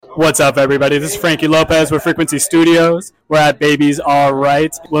What's up, everybody? This is Frankie Lopez with Frequency Studios. We're at Baby's All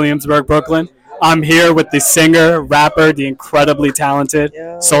Right, Williamsburg, Brooklyn. I'm here with the singer, rapper, the incredibly talented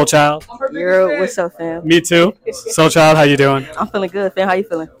ChYld. What's up, fam? Me too. ChYld, how you doing? I'm feeling good, fam. How you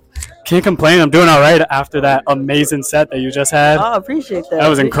feeling? Can't complain. I'm doing all right after that amazing set that you just had. Oh, I appreciate that. That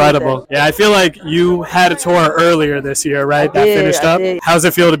was incredible. Yeah, I feel like you had a tour earlier this year, right? That finished up. How's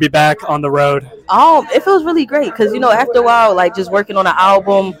it feel to be back on the road? It feels really great because, after a while, like just working on an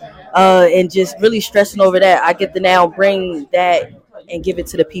album and just really stressing over that, I get to now bring that and give it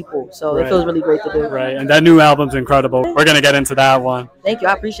to the people. So It feels really great to do. Right, and that new album's incredible. We're going to get into that one. Thank you.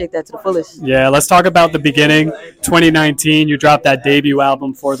 I appreciate that to the fullest. Yeah, let's talk about the beginning. 2019, you dropped that debut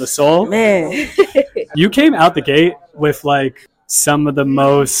album, For the Soul. Man. You came out the gate with some of the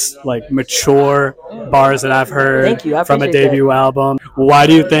most mature bars that I've heard from a debut album. Why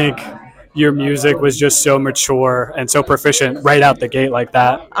do you think your music was just so mature and so proficient right out the gate like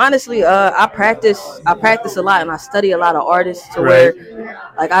that? Honestly, I practice a lot and I study a lot of artists to where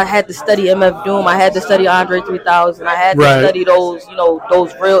I had to study MF Doom, I had to study Andre 3000, I had to study those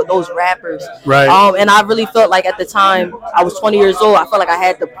those rappers. Right. And I really felt like at the time I was 20 years old, I felt like I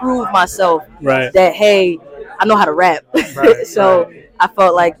had to prove myself that hey, I know how to rap. I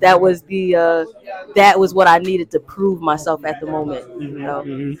felt like that was what I needed to prove myself at the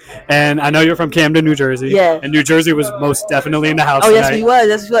moment. And I know you're from Camden, New Jersey. Yeah. And New Jersey was most definitely in the house tonight. Yes, he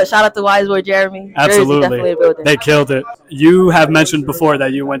was. That's shout out to Wise Boy Jeremy. Absolutely. They killed it. You have mentioned before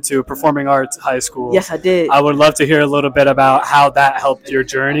that you went to Performing Arts High School. Yes, I did. I would love to hear a little bit about how that helped your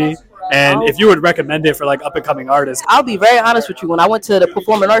journey. And if you would recommend it for up-and-coming artists. I'll be very honest with you. When I went to the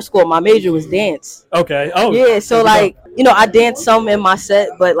Performing Arts School, my major was dance. Okay. Oh. Yeah, so I danced some in my set,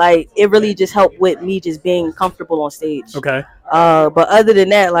 but it really just helped with me just being comfortable on stage. Okay. But other than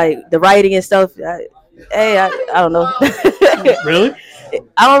that, the writing and stuff, I don't know. Really?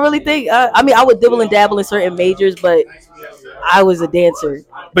 I don't really think. I would dibble and dabble in certain majors, but I was a dancer.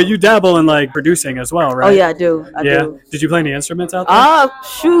 But you dabble in producing as well, right? Oh yeah, I do. I do. Did you play any instruments out there?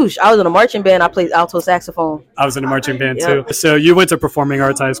 Shoosh. I was in a marching band. I played alto saxophone. I was in a marching band too. So you went to Performing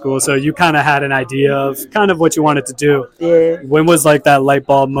Arts High School, so you kind of had an idea of kind of what you wanted to do. Yeah. When was that light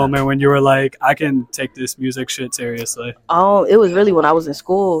bulb moment when you were like, I can take this music shit seriously? It was really when I was in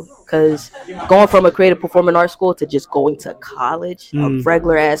school, because going from a creative performing arts school to just going to college, a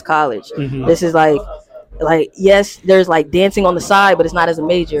regular ass college. This is yes, there's dancing on the side, but it's not as a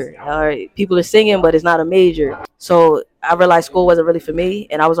major. All right, people are singing, but it's not a major. So I realized school wasn't really for me,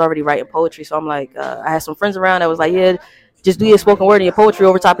 and I was already writing poetry. So I'm I had some friends around that was yeah, just do your spoken word and your poetry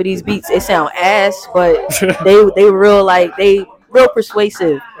over top of these beats. It sound ass, but they were real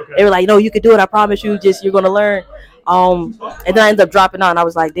persuasive. Okay. They were no, you could do it. I promise you. You're gonna learn. And then I ended up dropping out, and I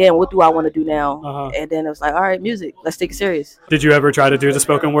was damn, what do I want to do now? And then it was all right, music, let's take it serious. Did you ever try to do the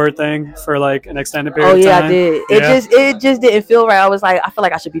spoken word thing for an extended period of time? I did. It just didn't feel right. I was I feel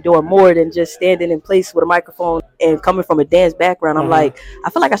like I should be doing more than just standing in place with a microphone. And coming from a dance background, I'm I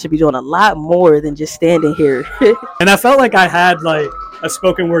feel like I should be doing a lot more than just standing here. And I felt like I had a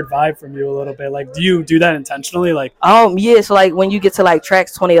spoken word vibe from you a little bit. Do you do that intentionally? Yeah. So when you get to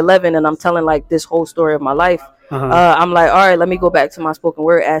tracks 2011, and I'm telling this whole story of my life. I'm all right, let me go back to my spoken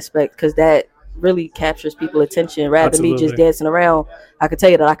word aspect, because that really captures people's attention rather than me just dancing around. I can tell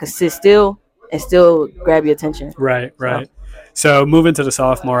you that I can sit still and still grab your attention. Right. So moving to the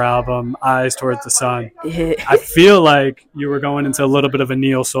sophomore album, Eyes Towards the Sun, I feel like you were going into a little bit of a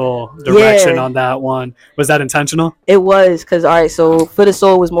neo soul direction on that one. Was that intentional? It was, because so For the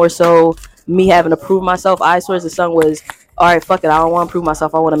Soul was more so me having to prove myself. Eyes Towards the Sun was fuck it, I don't want to prove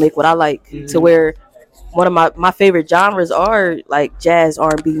myself, I want to make what I like. To where one of my favorite genres are jazz,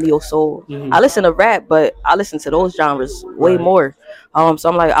 R&B, neo soul. I listen to rap, but I listen to those genres way more. So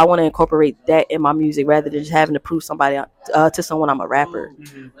I'm I want to incorporate that in my music rather than just having to prove somebody to someone I'm a rapper.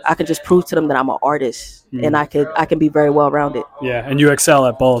 I can just prove to them that I'm an artist, and I can be very well rounded. Yeah, and you excel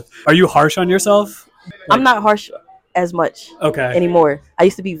at both. Are you harsh on yourself? I'm not harsh as much anymore. I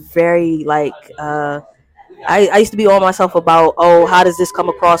used to be very I used to be on myself about how does this come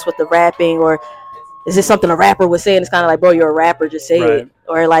across with the rapping, or is this something a rapper was saying? It's kind of bro, you're a rapper, just say it.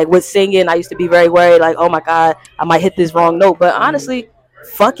 Or with singing, I used to be very worried, oh my God, I might hit this wrong note. But honestly,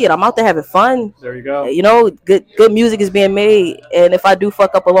 fuck it, I'm out there having fun. There you go. Good music is being made, and if I do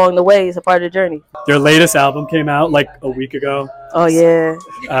fuck up along the way, it's a part of the journey. Your latest album came out a week ago. Oh yeah.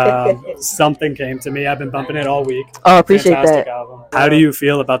 Something came to me. I've been bumping it all week. Oh, appreciate Fantastic that. Album. How do you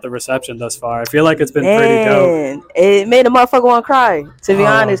feel about the reception thus far? I feel like it's been pretty dope. It made a motherfucker want to cry, to be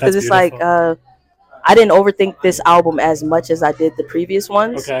honest, because it's I didn't overthink this album as much as I did the previous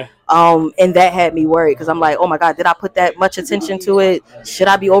ones. Okay. And that had me worried because I'm like, oh my God, did I put that much attention to it? Should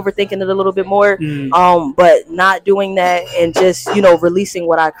I be overthinking it a little bit more? But not doing that and just, releasing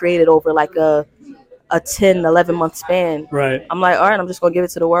what I created over like a 10, 11 month span. Right. I'm like, all right, I'm just going to give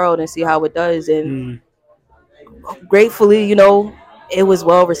it to the world and see how it does. And gratefully, it was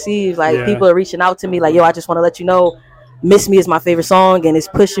well received. Like people are reaching out to me like, yo, I just want to let you know, Miss Me is my favorite song and it's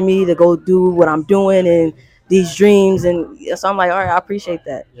pushing me to go do what I'm doing and these dreams. And so I'm like, all right, I appreciate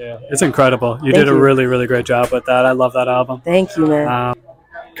that. Yeah, it's incredible. You did a really, really great job with that. I love that album. Thank you, man.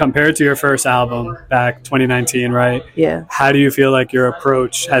 Compared to your first album back 2019, right? Yeah. How do you feel like your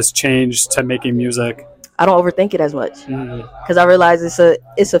approach has changed to making music? I don't overthink it as much because I realize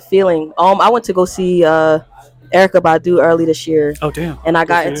it's a feeling. I went to go see Erykah Badu early this year. Oh, damn. And I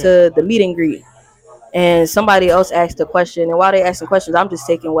got into the meet and greet. And somebody else asked a question, and while they asking questions, I'm just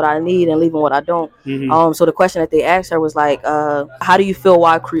taking what I need and leaving what I don't. So the question that they asked her was like, "How do you feel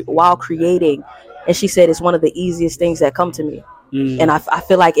while creating?" And she said, "It's one of the easiest things that come to me." And I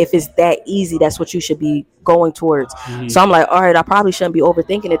feel like if it's that easy, that's what you should be going towards. So I'm like, all right, I probably shouldn't be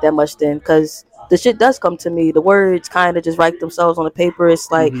overthinking it that much then, because the shit does come to me. The words kind of just write themselves on the paper. It's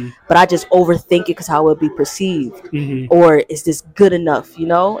like, but I just overthink it because how it would be perceived, or is this good enough?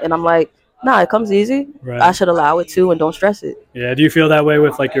 And I'm like, nah, it comes easy. Right. I should allow it to and don't stress it. Yeah. Do you feel that way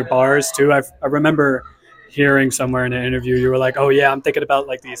with like your bars too? I remember hearing somewhere in an interview you were like, oh yeah, I'm thinking about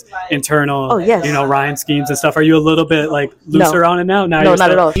like these internal rhyme schemes and stuff. Are you a little bit like looser on it now? No,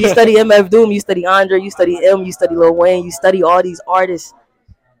 not at all. You study MF Doom, you study Andre, you study M, you study Lil Wayne, you study all these artists.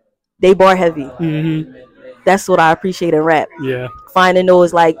 They bar heavy. That's what I appreciate in rap. Yeah. Finding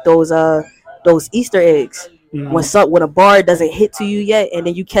those Easter eggs. When a bar doesn't hit to you yet, and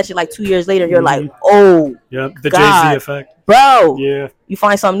then you catch it like 2 years later, you're like, oh, yep, the Jay-Z effect, bro. Yeah, you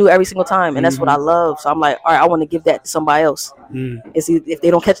find something new every single time, and that's what I love. So I'm like, all right, I want to give that to somebody else. And see, if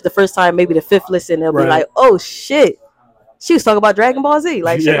they don't catch it the first time, maybe the fifth listen, they'll be like, oh shit, she was talking about Dragon Ball Z,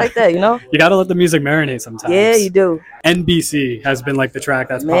 like shit like that, You gotta let the music marinate sometimes. Yeah, you do. NBC has been like the track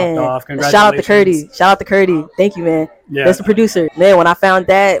that's popped off. Congratulations. Shout out to Curdy. Thank you, man. Yeah. That's the producer. Man, when I found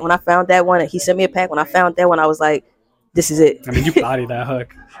that one, he sent me a pack. When I found that one, I was like, this is it. I mean, you bodied that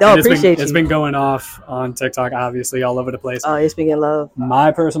hook. No, appreciate you. It's been going off on TikTok, obviously, all over the place. Oh, it's been getting love.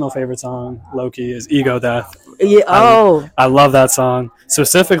 My personal favorite song, low-key, is Ego Death. Yeah. Oh. I love that song.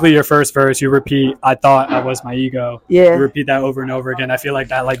 Specifically, your first verse, you repeat, I thought I was my ego. Yeah. You repeat that over and over again. I feel like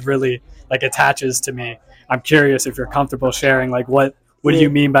that like really like attaches to me. I'm curious if you're comfortable sharing, like what do you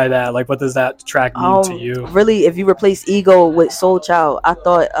mean by that? Like, what does that track mean to you? Really, if you replace ego with ChYld, I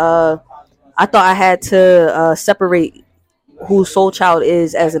thought I had to separate who ChYld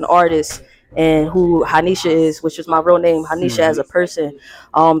is as an artist and who Hanisha is, which is my real name, Hanisha as a person,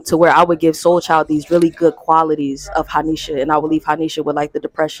 to where I would give ChYld these really good qualities of Hanisha, and I would leave Hanisha with like the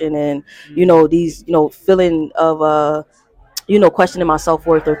depression and these feeling of questioning my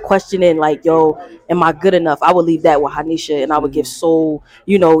self-worth or questioning like, yo, am I good enough? I would leave that with Hanisha, and I would give Soul,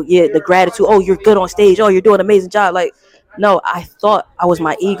 the gratitude. Oh, you're good on stage. Oh, you're doing an amazing job. Like, no, I thought I was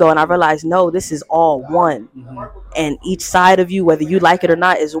my ego, and I realized, no, this is all one. And each side of you, whether you like it or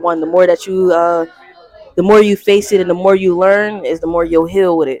not, is one. The more that the more you face it and the more you learn, is the more you'll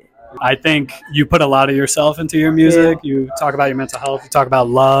heal with it. I think you put a lot of yourself into your music. Yeah. You talk about your mental health. You talk about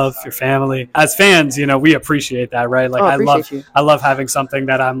love, your family. As fans, we appreciate that, right? Like, I love having something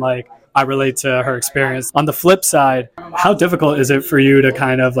that I'm like, I relate to her experience. On the flip side, how difficult is it for you to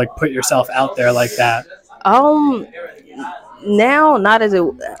kind of like put yourself out there like that? Now, not as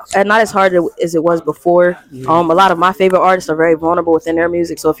hard as it was before. A lot of my favorite artists are very vulnerable within their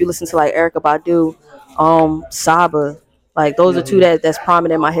music. So if you listen to like Erykah Badu, Saba, like those are two that's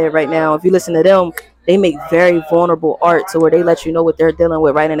prominent in my head right now. If you listen to them, they make very vulnerable art to where they let you know what they're dealing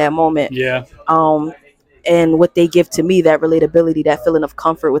with right in that moment. Yeah. And what they give to me, that relatability, that feeling of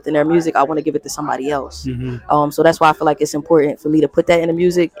comfort within their music, I want to give it to somebody else. So that's why I feel like it's important for me to put that in the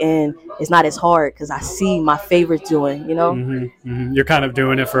music, and it's not as hard because I see my favorites doing, You're kind of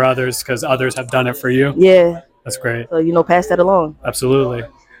doing it for others because others have done it for you. Yeah. That's great. So, pass that along. Absolutely.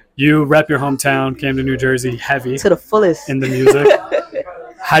 You rep your hometown, came to New Jersey heavy. To the fullest. In the music.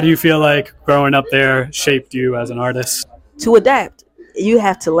 How do you feel like growing up there shaped you as an artist? To adapt. You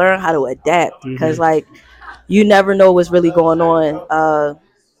have to learn how to adapt because, like, you never know what's really going on.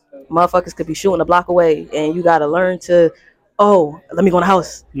 Motherfuckers could be shooting a block away, and you got to learn to, let me go in the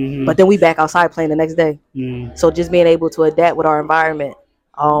house. But then we back outside playing the next day. So just being able to adapt with our environment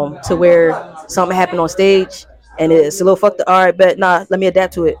to where something happened on stage, and it's a little fucked up. All right, but nah, let me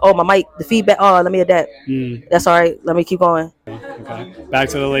adapt to it. Oh, my mic, the feedback. Oh, let me adapt. That's all right. Let me keep going. Okay. Back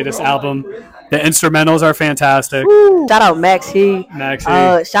to the latest album. The instrumentals are fantastic. Woo. Shout out Max He.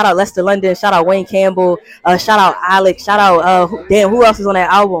 Shout out Lester London. Shout out Wayne Campbell. Shout out Alex. Shout out who else is on that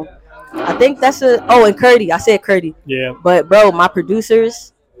album? I think that's and Curdy. I said Curdy. Yeah. But bro, my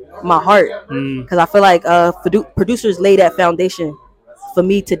producers, my heart, because I feel like producers lay that foundation for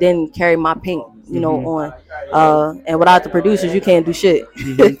me to then carry my paint, on. And without the producers, you can't do shit.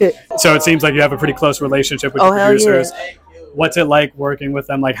 So it seems like you have a pretty close relationship with the producers. Yeah. What's it like working with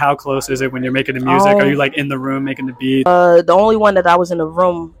them? Like, how close is it when you're making the music? Are you like in the room making the beat? The only one that I was in the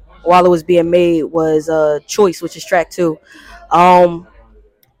room while it was being made was Choice, which is track 2.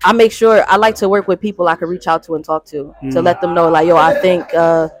 I make sure I like to work with people I can reach out to and talk to let them know, like, yo, I think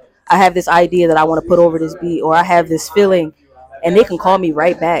I have this idea that I want to put over this beat, or I have this feeling, and they can call me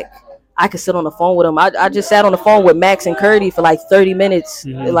right back. I can sit on the phone with them. I just sat on the phone with Max and Curdy for like 30 minutes,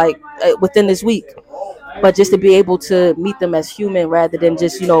 like within this week. But just to be able to meet them as human rather than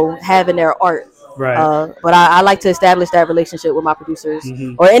just, having their art. Right. But I like to establish that relationship with my producers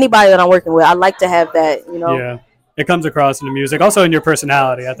or anybody that I'm working with. I like to have that, Yeah. It comes across in the music, also in your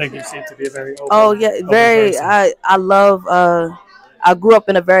personality. I think you seem to be a very open, very. Person. I love. I grew up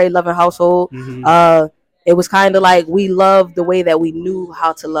in a very loving household. It was kind of like we loved the way that we knew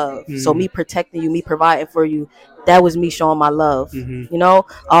how to love. So me protecting you, me providing for you, that was me showing my love.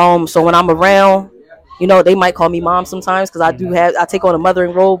 So when I'm around, they might call me mom sometimes because I take on a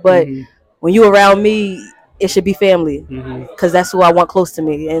mothering role. But when you around me, it should be family because that's who I want close to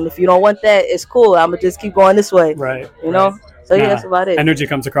me. And if you don't want that, it's cool. I'm gonna just keep going this way. Right. So that's about it. Energy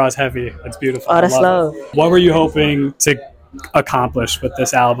comes across heavy. It's beautiful. Oh, that's love. What were you hoping to accomplish with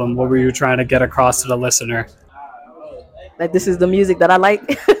this album? What were you trying to get across to the listener? Like, this is the music that I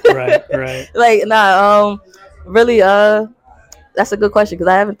like. Right. Really, that's a good question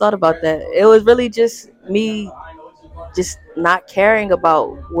because I haven't thought about that. It was really just me just not caring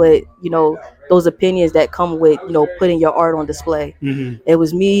about what, those opinions that come with, putting your art on display. It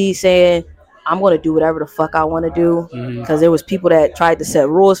was me saying, I'm going to do whatever the fuck I want to do, because there was people that tried to set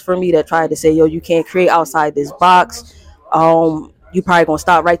rules for me, that tried to say, yo, you can't create outside this box. You probably going to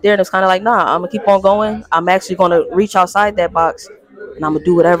stop right there. And it's kind of like, nah, I'm going to keep on going. I'm actually going to reach outside that box, and I'm going to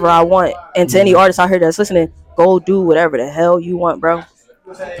do whatever I want. And to any artist out here that's listening, go do whatever the hell you want, bro.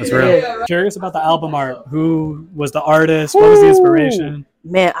 That's real. Yeah. Curious about the album art. Who was the artist? What was the inspiration?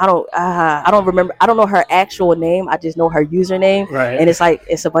 Man, I don't remember. I don't know her actual name. I just know her username. Right. And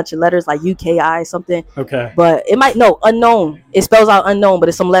it's a bunch of letters like UKI something. Okay. But it might unknown. It spells out unknown, but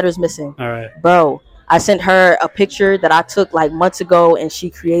it's some letters missing. All right. Bro, I sent her a picture that I took like months ago, and she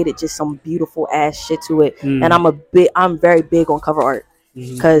created just some beautiful ass shit to it. And I'm very big on cover art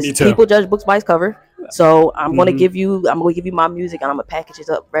because people judge books by its cover. So I'm gonna give you my music, and I'm gonna package it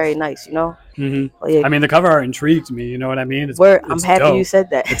up very nice, Yeah. I mean, the cover art intrigued me. You know what I mean? I'm happy dope. You said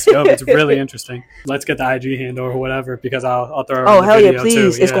that. It's dope. It's really interesting. Let's get the IG handle or whatever, because I'll throw it. Oh, hell yeah,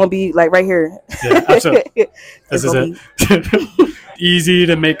 please! Yeah. It's gonna be like right here. Yeah, absolutely. This is it. Easy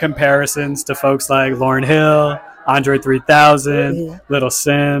to make comparisons to folks like Lauryn Hill, Andre 3000, Little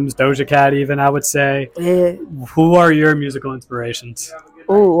Sims, Doja Cat, even, I would say. Yeah. Who are your musical inspirations?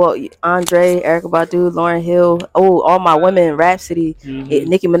 Oh, well, Andre, Erykah Badu, Lauryn Hill. Oh, all my women, Rhapsody,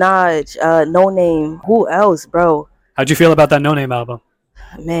 Nicki Minaj, No Name. Who else, bro? How'd you feel about that No Name album?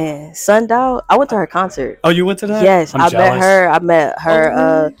 Man, Sundial. I went to her concert. Oh, you went to that? Yes, I met her.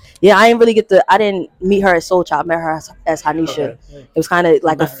 I didn't meet her as Soul Child. I met her as Hanisha. Okay. It was kind of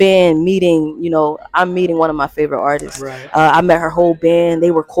like a fan meeting. I'm meeting one of my favorite artists. Right. I met her whole band.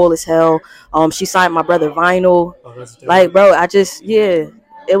 They were cool as hell. She signed my brother vinyl. Oh, that's dope. Like, bro,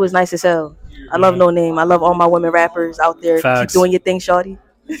 it was nice as hell. I love No Name. I love all my women rappers out there. Facts. Keep doing your thing, shawty.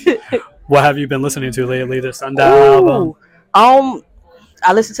 What have you been listening to lately? The Sundial album?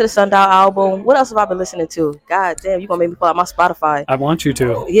 I listened to the Sundial album. What else have I been listening to? God damn, you're going to make me pull out my Spotify. I want you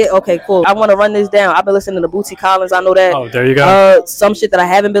to. Yeah, okay, cool. I want to run this down. I've been listening to Bootsy Collins. I know that. Oh, there you go. Some shit that I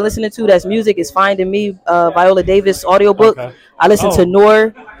haven't been listening to that's music is Finding Me, Viola Davis audiobook. Okay. I listened to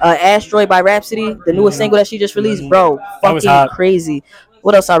Noor, Asteroid by Rhapsody, the newest single that she just released. Bro, fucking crazy.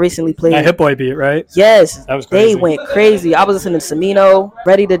 What else I recently played? That Hit Boy beat, right? Yes. That was crazy. They went crazy. I was listening to Samino,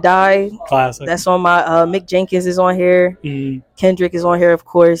 Ready to Die. Classic. That's on my Mick Jenkins is on here. Kendrick is on here, of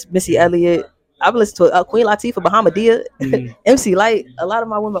course. Missy Elliott. I've listened to Queen Latifah, Bahamadia, MC Light. A lot of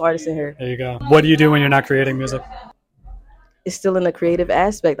my women artists in here. There you go. What do you do when you're not creating music? it's still in the creative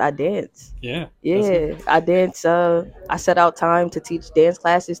aspect. I dance. Yeah. I dance. I set out time to teach dance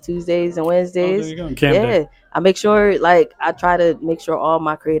classes Tuesdays and Wednesdays. Oh, there you go. In Camden. I make sure, like, I try to make sure all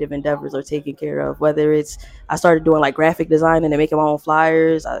my creative endeavors are taken care of. Whether it's, I started doing like graphic design and making my own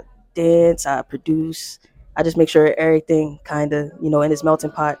flyers. I dance. I produce. I just make sure everything kind of, you know, in its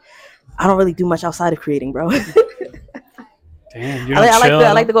melting pot. I don't really do much outside of creating, bro. Damn, you don't chill?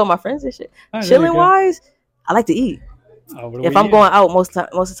 I like to go with my friends and shit. Right, chilling wise, I like to eat. If I'm going out, most of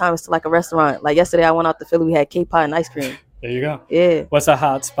the time it's to like a restaurant. Like yesterday, I went out to Philly. We had K-pot and ice cream. There you go. Yeah. What's a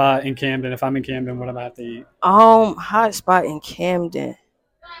hot spot in Camden? If I'm in Camden, what am I have to eat? Hot spot in Camden.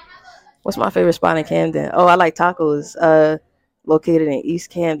 What's my favorite spot in Camden? Oh, I like tacos. Located in East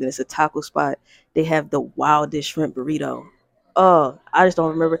Camden, it's a taco spot. They have the wildest shrimp burrito. Oh, I just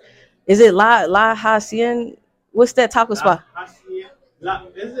don't remember. Is it La Hacienda? What's that taco spot?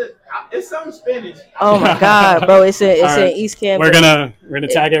 It's some Spanish. Oh my God, bro! It's in East Camden. We're gonna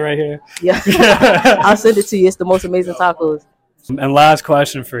tag it right here. Yeah, I'll send it to you. It's the most amazing tacos. And last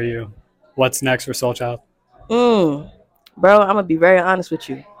question for you: what's next for ChYld? Bro, I'm gonna be very honest with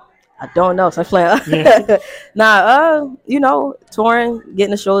you. I don't know. So I'm playing. You know, touring,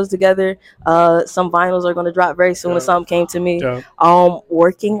 getting the shows together. Some vinyls are gonna drop very soon. If something came to me.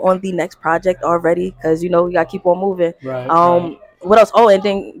 Working on the next project already, because you know we gotta keep on moving. Right. What else? Oh, and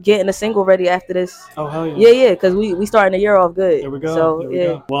then getting a single ready after this. Oh, hell yeah. Yeah, because we starting the year off good. There we go. So,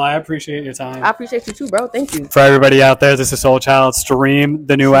 go. Well, I appreciate your time. I appreciate you too, bro. Thank you. For everybody out there, this is ChYld. Stream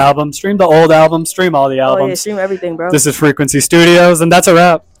the new album. Stream the old album. Stream all the albums. Oh, yeah, stream everything, bro. This is Frequency Studios, and that's a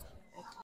wrap.